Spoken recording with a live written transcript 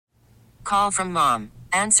Call from mom.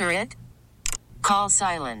 Answer it. Call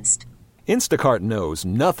silenced. Instacart knows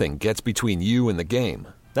nothing gets between you and the game.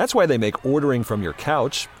 That's why they make ordering from your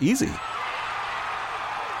couch easy.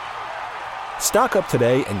 Stock up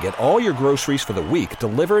today and get all your groceries for the week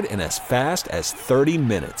delivered in as fast as 30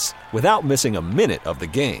 minutes without missing a minute of the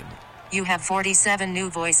game. You have 47 new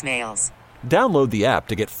voicemails. Download the app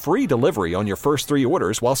to get free delivery on your first 3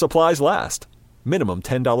 orders while supplies last. Minimum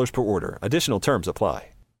 $10 per order. Additional terms apply.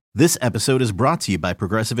 This episode is brought to you by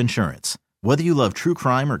Progressive Insurance. Whether you love true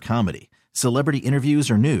crime or comedy, celebrity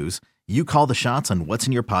interviews or news, you call the shots on what's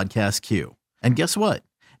in your podcast queue. And guess what?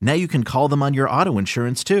 Now you can call them on your auto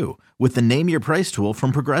insurance too with the Name Your Price tool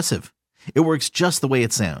from Progressive. It works just the way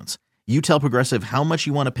it sounds. You tell Progressive how much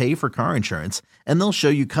you want to pay for car insurance, and they'll show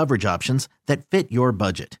you coverage options that fit your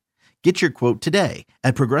budget. Get your quote today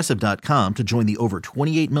at Progressive.com to join the over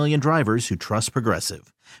 28 million drivers who trust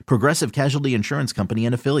Progressive. Progressive Casualty Insurance Company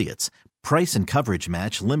and Affiliates. Price and coverage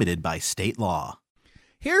match limited by state law.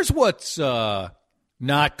 Here's what's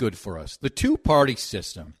not good for us. The two-party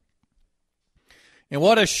system. And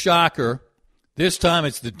what a shocker. This time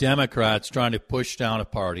it's the Democrats trying to push down a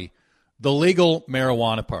party, the legal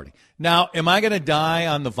marijuana party. Now, am I going to die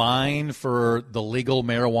on the vine for the legal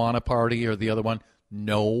marijuana party or the other one?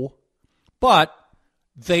 No. But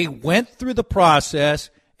they went through the process,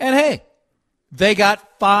 and hey, they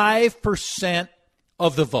got 5%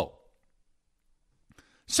 of the vote.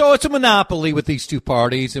 So it's a monopoly with these two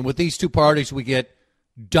parties, and with these two parties we get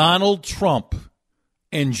Donald Trump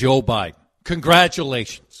and Joe Biden.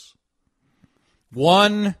 Congratulations.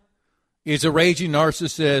 One is a raging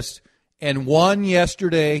narcissist, and one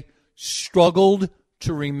yesterday struggled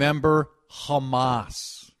to remember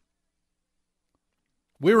Hamas.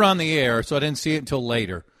 We were on the air, so I didn't see it until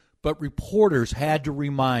later, but reporters had to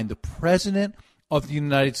remind the President of the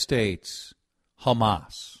United States,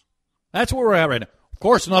 Hamas. That's where we're at right now. Of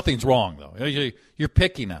course, nothing's wrong, though. You're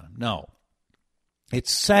picking on him. No.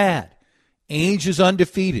 It's sad. Age is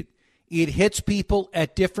undefeated. It hits people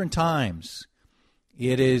at different times.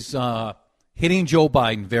 It is hitting Joe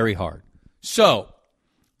Biden very hard. So,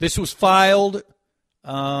 this was filed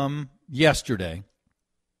yesterday,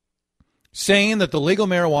 saying that the legal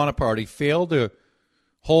marijuana party failed to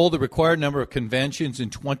hold the required number of conventions in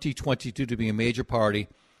 2022 to be a major party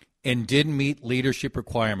and didn't meet leadership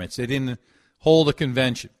requirements. They didn't hold a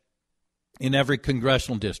convention in every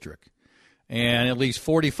congressional district and at least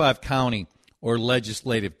 45 county or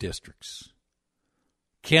legislative districts.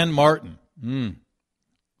 Ken Martin.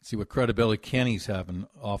 See what credibility Kenny's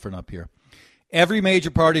offering up here. Every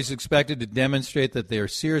major party is expected to demonstrate that they are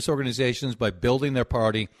serious organizations by building their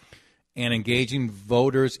party and engaging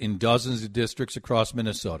voters in dozens of districts across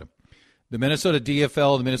Minnesota. The Minnesota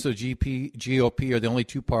DFL and the Minnesota GOP are the only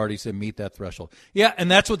two parties that meet that threshold. Yeah,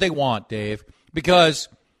 and that's what they want, Dave, because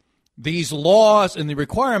these laws and the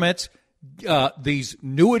requirements, these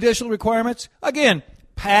new additional requirements, again,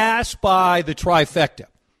 pass by the trifecta,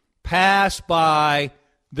 pass by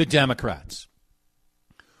the Democrats.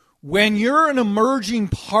 When you're an emerging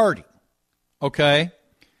party, okay,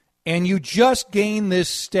 and you just gain this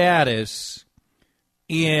status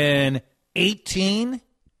in 18,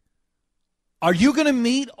 are you going to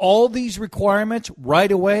meet all these requirements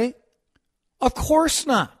right away? Of course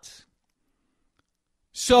not.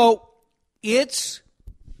 So it's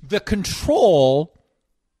the control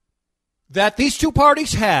that these two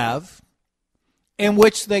parties have in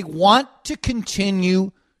which they want to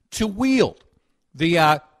continue to wield.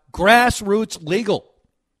 The grassroots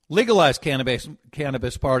legalized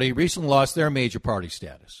cannabis party recently lost their major party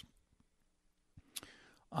status.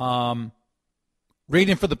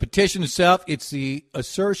 Reading for the petition itself, it's the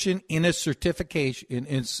assertion in a certification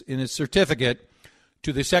in a certificate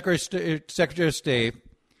to the Secretary of State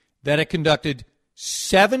that it conducted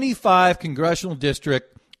 75 congressional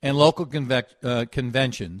district and local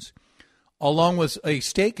conventions, along with a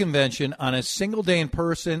state convention on a single day in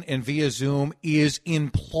person and via Zoom, is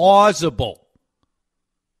implausible.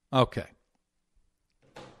 Okay.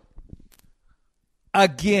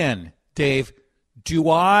 Again, Dave, do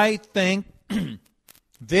I think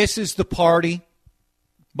this is the party?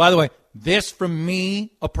 By the way, this from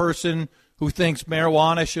me, a person who thinks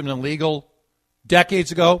marijuana should have been illegal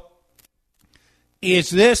decades ago. Is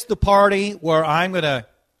this the party where I'm going to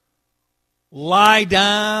lie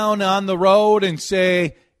down on the road and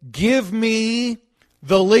say, give me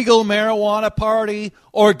the legal marijuana party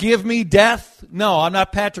or give me death? No, I'm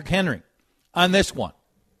not Patrick Henry on this one.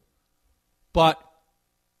 But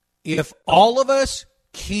if all of us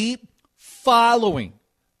keep following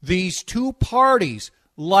these two parties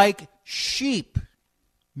like sheep,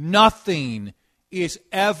 nothing is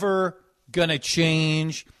ever going to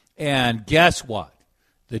change. And guess what?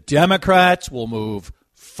 The Democrats will move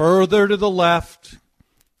further to the left.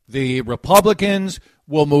 The Republicans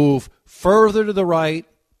will move further to the right.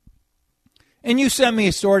 And you sent me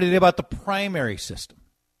a story today about the primary system.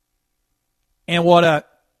 And what a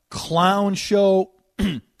clown show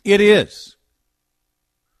it is.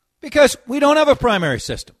 Because we don't have a primary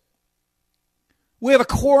system. We have a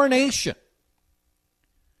coronation.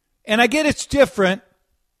 And I get it's different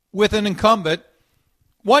with an incumbent.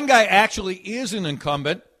 One guy actually is an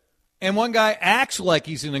incumbent, and one guy acts like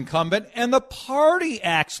he's an incumbent, and the party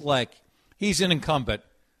acts like he's an incumbent.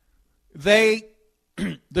 The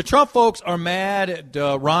Trump folks are mad at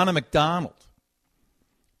Ronna McDonald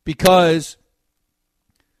because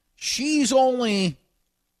she's only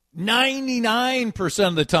 99%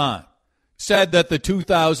 of the time said that the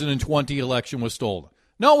 2020 election was stolen.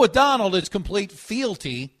 No, with Donald, it's complete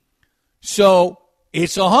fealty. So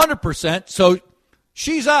it's 100%. So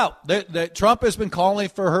she's out. Trump has been calling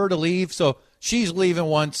for her to leave, so she's leaving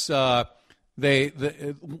once in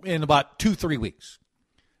about 2-3 weeks.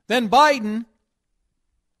 Then Biden,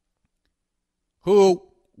 who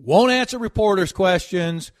won't answer reporters'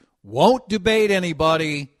 questions, won't debate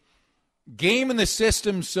anybody, gaming the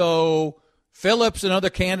system so Phillips and other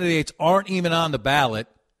candidates aren't even on the ballot.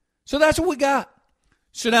 So that's what we got.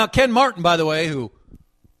 So now Ken Martin, by the way, who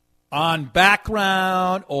on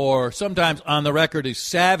background or sometimes on the record is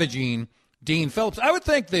savaging Dean Phillips, I would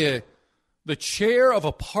think the chair of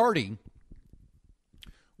a party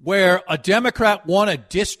where a Democrat won a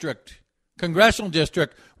district, congressional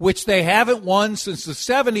district, which they haven't won since the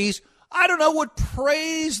 70s, I don't know, would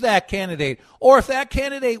praise that candidate. Or if that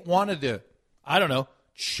candidate wanted to, I don't know,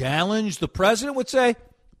 challenge the president, would say,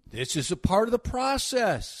 this is a part of the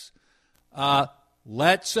process.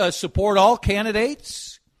 Let's support all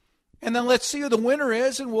candidates, and then let's see who the winner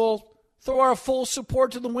is, and we'll throw our full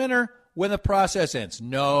support to the winner when the process ends.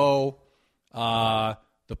 No,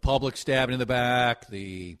 the public stabbing in the back,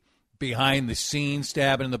 the behind-the-scenes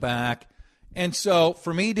stabbing in the back. And so,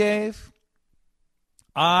 for me, Dave,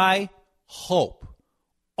 I hope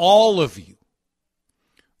all of you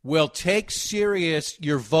will take serious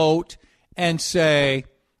your vote and say,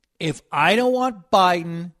 if I don't want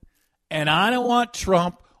Biden and I don't want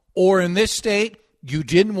Trump, or in this state, you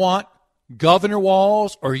didn't want Governor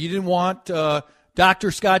Walz or you didn't want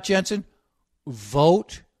Dr. Scott Jensen,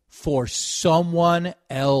 vote for someone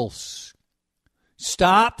else.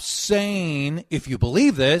 Stop saying, if you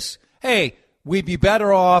believe this, hey, we'd be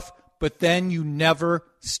better off, but then you never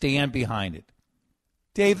stand behind it.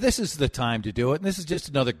 Dave, this is the time to do it, and this is just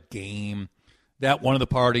another game that one of the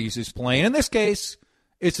parties is playing. In this case,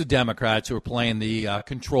 it's the Democrats who are playing the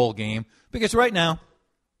control game, because right now,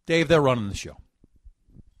 Dave, they're running the show.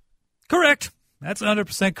 Correct. That's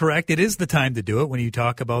 100% correct. It is the time to do it when you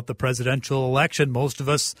talk about the presidential election. Most of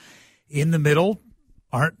us in the middle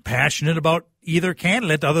aren't passionate about either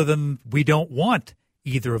candidate other than we don't want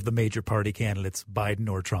either of the major party candidates, Biden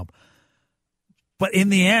or Trump. But in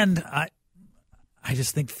the end, I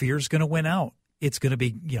just think fear is going to win out. It's going to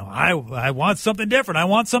be, I want something different. I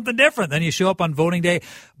want something different. Then you show up on voting day,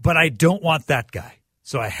 but I don't want that guy.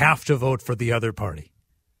 So I have to vote for the other party.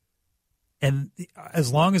 And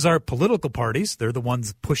as long as our political parties, they're the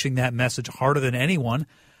ones pushing that message harder than anyone,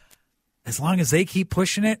 as long as they keep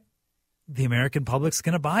pushing it, the American public's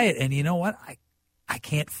going to buy it. And you know what? I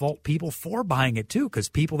can't fault people for buying it, too, because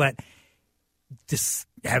people that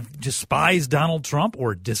have despised Donald Trump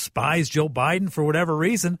or despise Joe Biden for whatever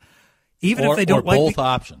reason, even if they don't like both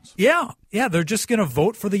options. Yeah, they're just going to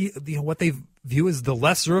vote for the what they view as the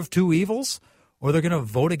lesser of two evils, or they're going to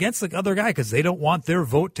vote against the other guy because they don't want their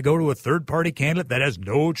vote to go to a third-party candidate that has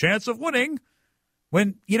no chance of winning.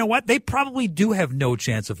 When, you know what, they probably do have no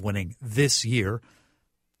chance of winning this year.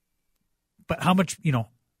 But how much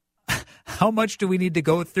do we need to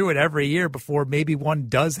go through it every year before maybe one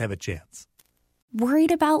does have a chance?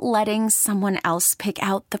 Worried about letting someone else pick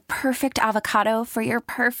out the perfect avocado for your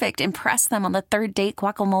perfect impress them on the third date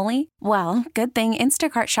guacamole? Well, good thing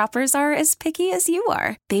Instacart shoppers are as picky as you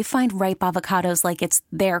are. They find ripe avocados like it's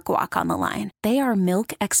their guac on the line. They are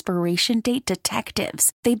milk expiration date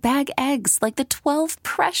detectives. They bag eggs like the 12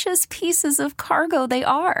 precious pieces of cargo they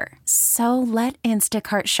are. So let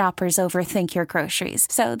Instacart shoppers overthink your groceries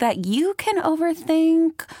so that you can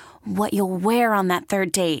overthink what you'll wear on that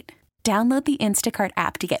third date. Download the Instacart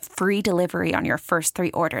app to get free delivery on your first 3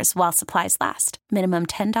 orders while supplies last. Minimum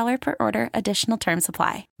 $10 per order. Additional terms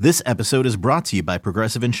apply. This episode is brought to you by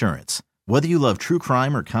Progressive Insurance. Whether you love true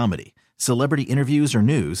crime or comedy, celebrity interviews or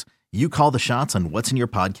news, you call the shots on what's in your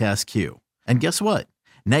podcast queue. And guess what?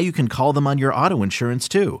 Now you can call them on your auto insurance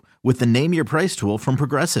too with the Name Your Price tool from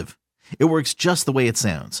Progressive. It works just the way it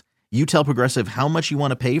sounds. You tell Progressive how much you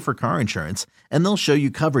want to pay for car insurance, and they'll show you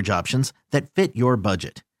coverage options that fit your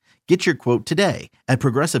budget. Get your quote today at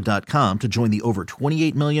Progressive.com to join the over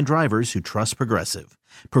 28 million drivers who trust Progressive.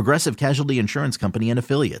 Progressive Casualty Insurance Company and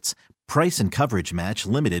Affiliates. Price and coverage match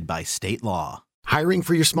limited by state law. Hiring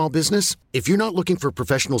for your small business? If you're not looking for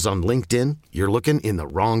professionals on LinkedIn, you're looking in the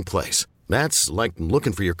wrong place. That's like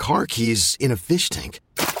looking for your car keys in a fish tank.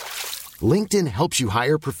 LinkedIn helps you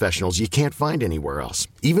hire professionals you can't find anywhere else,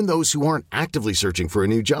 even those who aren't actively searching for a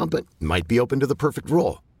new job but might be open to the perfect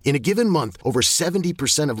role. In a given month, over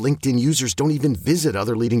 70% of LinkedIn users don't even visit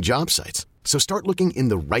other leading job sites. So start looking in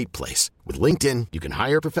the right place. With LinkedIn, you can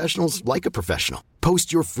hire professionals like a professional.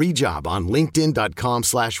 Post your free job on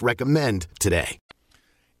linkedin.com/recommend today.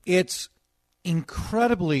 It's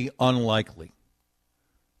incredibly unlikely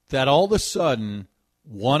that all of a sudden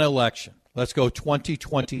one election, let's go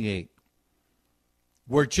 2028,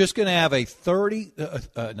 we're just going to have a third-party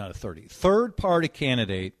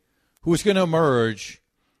candidate who is going to emerge,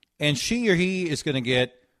 and she or he is going to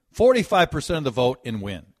get 45% of the vote and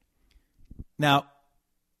win. Now,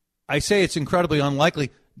 I say it's incredibly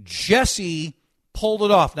unlikely. Jesse pulled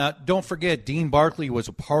it off. Now, don't forget, Dean Barkley was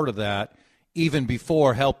a part of that even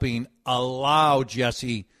before helping allow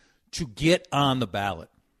Jesse to get on the ballot.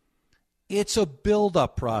 It's a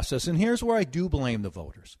build-up process, and here's where I do blame the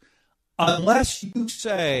voters. Unless you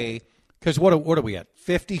say, because what are we at?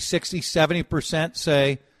 50, 60, 70%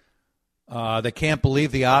 say they can't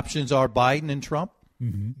believe the options are Biden and Trump.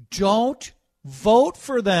 Mm-hmm. Don't vote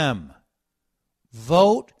for them.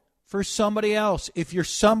 Vote for somebody else. If you're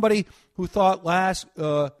somebody who thought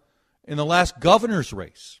in the last governor's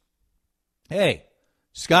race, hey,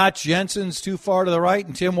 Scott Jensen's too far to the right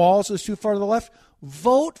and Tim Walz is too far to the left,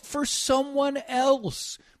 vote for someone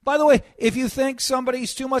else. By the way, if you think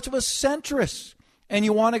somebody's too much of a centrist and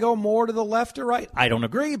you want to go more to the left or right, I don't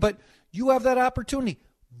agree, but you have that opportunity.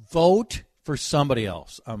 Vote for somebody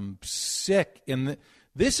else. I'm sick.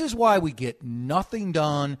 This is why we get nothing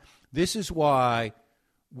done. This is why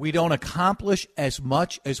we don't accomplish as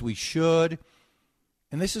much as we should.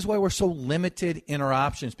 And this is why we're so limited in our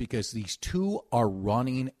options, because these two are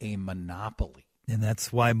running a monopoly. And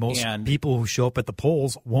that's why most people who show up at the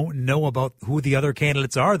polls won't know about who the other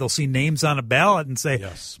candidates are. They'll see names on a ballot and say,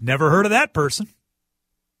 yes, never heard of that person.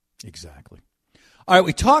 Exactly. All right,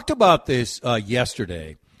 we talked about this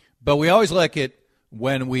yesterday, but we always like it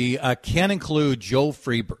when we can include Joe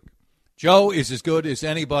Freeberg. Joe is as good as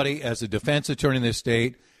anybody as a defense attorney in this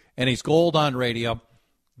state, and he's gold on radio.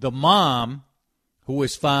 The mom who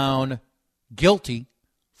was found guilty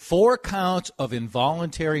 4 counts of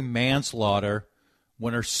involuntary manslaughter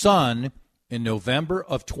when her son, in November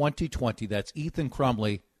of 2020, that's Ethan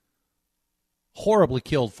Crumbley, horribly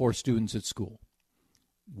killed 4 students at school.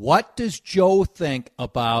 What does Joe think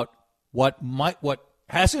about what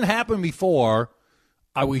hasn't happened before?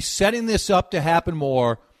 Are we setting this up to happen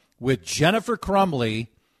more with Jennifer Crumbley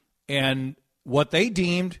and what they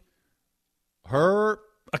deemed her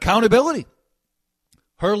accountability,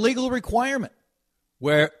 her legal requirement,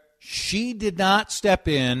 where she did not step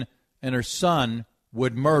in and her son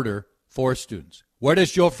would murder 4 students? Where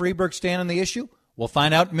does Joe Freeberg stand on the issue? We'll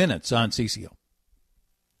find out in minutes on CCO.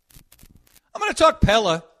 I'm going to talk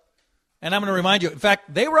Pella, and I'm going to remind you. In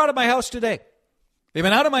fact, they were out of my house today. They've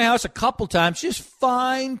been out of my house a couple times, just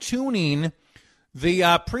fine-tuning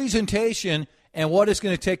the presentation and what is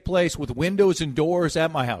going to take place with windows and doors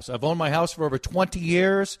at my house. I've owned my house for over 20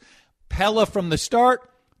 years. Pella from the start,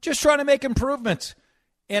 just trying to make improvements.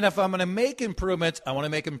 And if I'm going to make improvements, I want to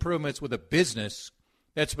make improvements with a business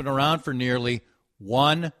that's been around for nearly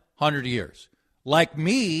 100 years. Like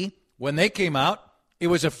me, when they came out, it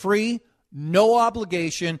was a free, no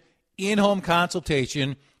obligation, in-home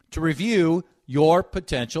consultation to review your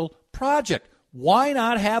potential project. Why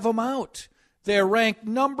not have them out? They're ranked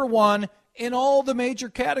number 1 in all the major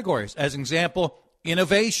categories. As an example,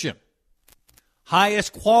 innovation,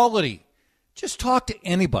 highest quality. Just talk to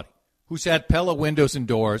anybody who's had Pella windows and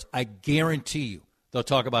doors. I guarantee you they'll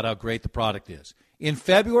talk about how great the product is. In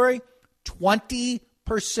February,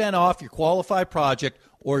 20% off your qualified project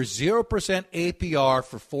or 0% APR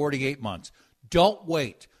for 48 months. Don't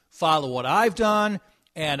wait. Follow what I've done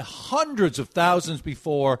and hundreds of thousands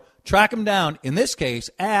before. Track them down, in this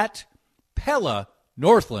case, at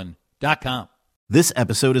PellaNorthland.com. This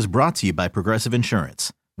episode is brought to you by Progressive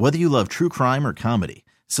Insurance. Whether you love true crime or comedy,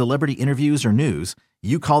 celebrity interviews or news,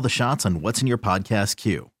 you call the shots on what's in your podcast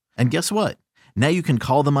queue. And guess what? Now you can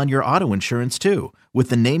call them on your auto insurance too with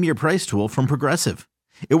the Name Your Price tool from Progressive.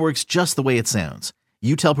 It works just the way it sounds.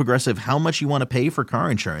 You tell Progressive how much you want to pay for car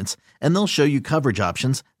insurance, and they'll show you coverage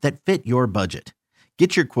options that fit your budget.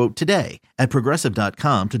 Get your quote today at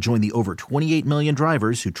Progressive.com to join the over 28 million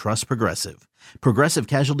drivers who trust Progressive. Progressive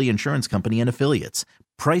Casualty Insurance Company and Affiliates.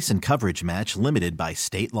 Price and coverage match limited by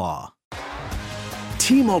state law.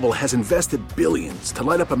 T-Mobile has invested billions to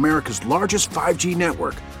light up America's largest 5G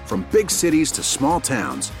network, from big cities to small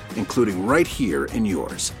towns, including right here in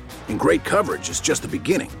yours. And great coverage is just the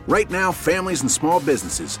beginning. Right now, families and small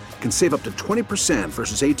businesses can save up to 20%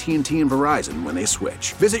 versus AT&T and Verizon when they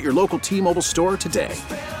switch. Visit your local T-Mobile store today.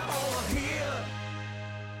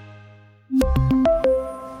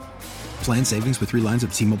 Plan savings with 3 lines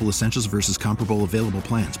of T-Mobile Essentials versus comparable available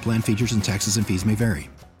plans. Plan features and taxes and fees may vary.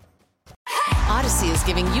 Odyssey is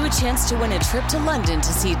giving you a chance to win a trip to London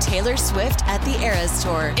to see Taylor Swift at the Eras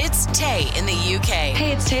Tour. It's Tay in the UK.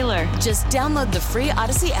 Hey, it's Taylor. Just download the free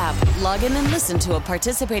Odyssey app, log in and listen to a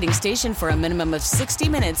participating station for a minimum of 60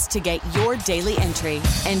 minutes to get your daily entry.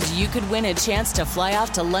 And you could win a chance to fly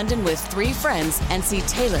off to London with 3 friends and see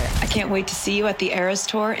Taylor. I can't wait to see you at the Eras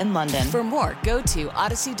Tour in London. For more, go to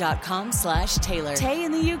odyssey.com/Taylor. Tay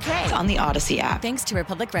in the UK. It's on the Odyssey app. Thanks to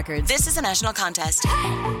Republic Records. This is a national contest.